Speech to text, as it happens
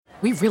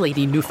We really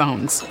need new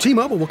phones.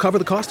 T-Mobile will cover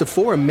the cost of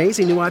 4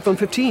 amazing new iPhone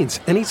 15s,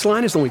 and each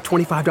line is only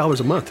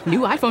 $25 a month. New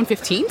iPhone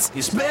 15s?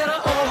 It's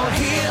better over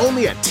here.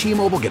 Only at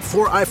T-Mobile, get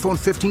 4 iPhone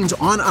 15s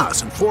on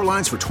us and 4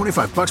 lines for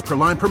 $25 per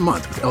line per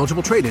month with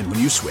eligible trade-in when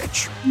you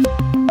switch.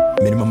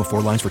 Minimum of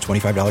 4 lines for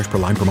 $25 per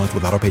line per month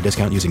with autopay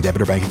discount using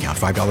debit or bank account.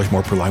 $5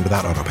 more per line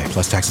without autopay,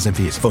 plus taxes and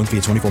fees. Phone fee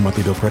at 24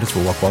 monthly bill credits for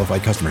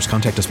well-qualified customers.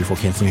 Contact us before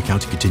canceling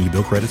account to continue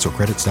bill credits or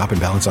credit stop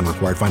and balance on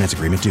required finance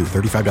agreement due.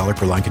 $35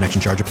 per line connection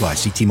charge applies.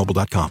 See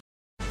T-Mobile.com.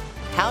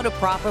 How to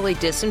properly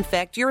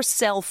disinfect your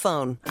cell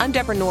phone. I'm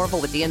Deborah Norville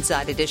with the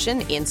Inside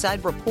Edition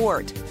Inside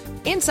Report.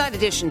 Inside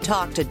Edition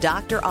talked to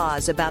Dr.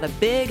 Oz about a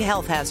big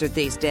health hazard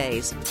these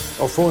days.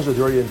 Our phones are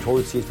dirtier than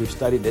toilet seats. We've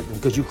studied it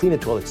because you clean a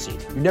toilet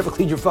seat. You never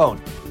clean your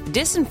phone.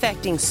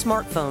 Disinfecting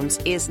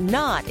smartphones is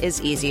not as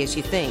easy as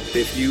you think.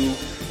 If you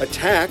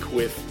attack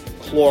with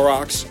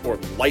Clorox or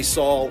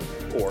Lysol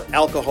or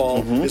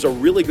alcohol, there's a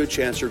really good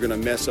chance you're going to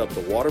mess up the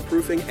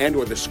waterproofing and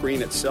or the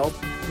screen itself.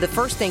 The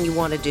first thing you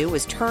want to do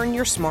is turn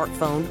your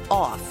smartphone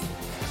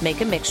off.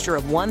 Make a mixture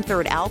of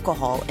 1/3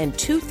 alcohol and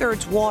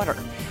 2/3 water.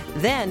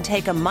 Then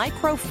take a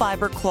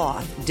microfiber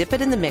cloth, dip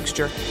it in the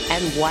mixture,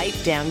 and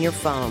wipe down your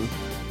phone.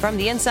 From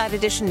the Inside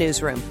Edition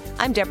newsroom,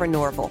 I'm Deborah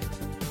Norville.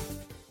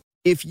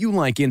 If you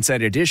like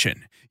Inside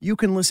Edition, you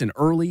can listen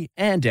early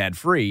and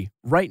ad-free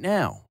right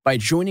now by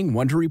joining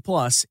Wondery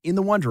Plus in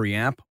the Wondery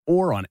app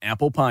or on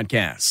Apple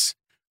Podcasts.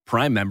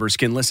 Prime members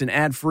can listen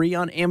ad-free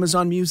on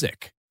Amazon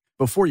Music.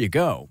 Before you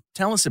go,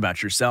 tell us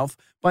about yourself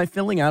by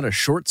filling out a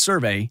short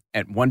survey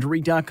at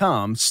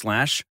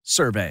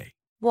Wondery.com/survey.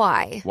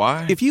 Why?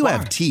 If you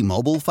have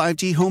T-Mobile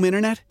 5G home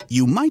internet,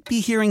 you might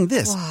be hearing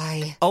this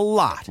Why? a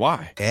lot.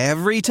 Why?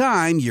 Every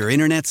time your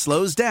internet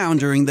slows down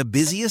during the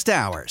busiest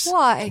hours.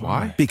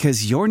 Why?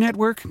 Because your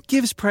network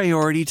gives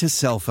priority to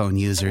cell phone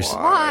users.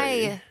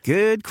 Why?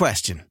 Good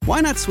question.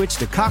 Why not switch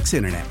to Cox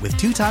Internet with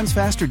 2 times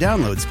faster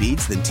download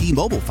speeds than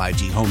T-Mobile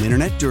 5G home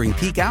internet during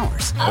peak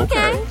hours?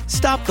 Okay.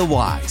 Stop the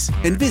whys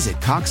and visit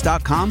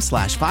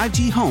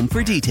cox.com/5G home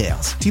for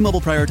details.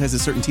 T-Mobile prioritizes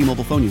certain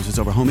T-Mobile phone users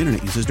over home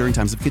internet users during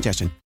times of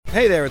congestion.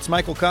 Hey there, it's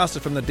Michael Costa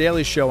from The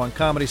Daily Show on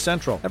Comedy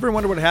Central. Ever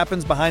wonder what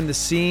happens behind the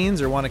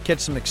scenes or want to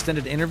catch some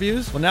extended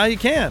interviews? Well, now you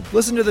can.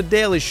 Listen to The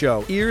Daily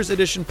Show, Ears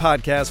Edition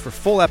podcast for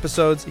full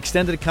episodes,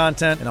 extended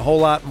content, and a whole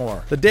lot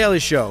more. The Daily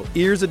Show,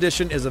 Ears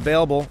Edition is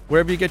available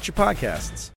wherever you get your podcasts.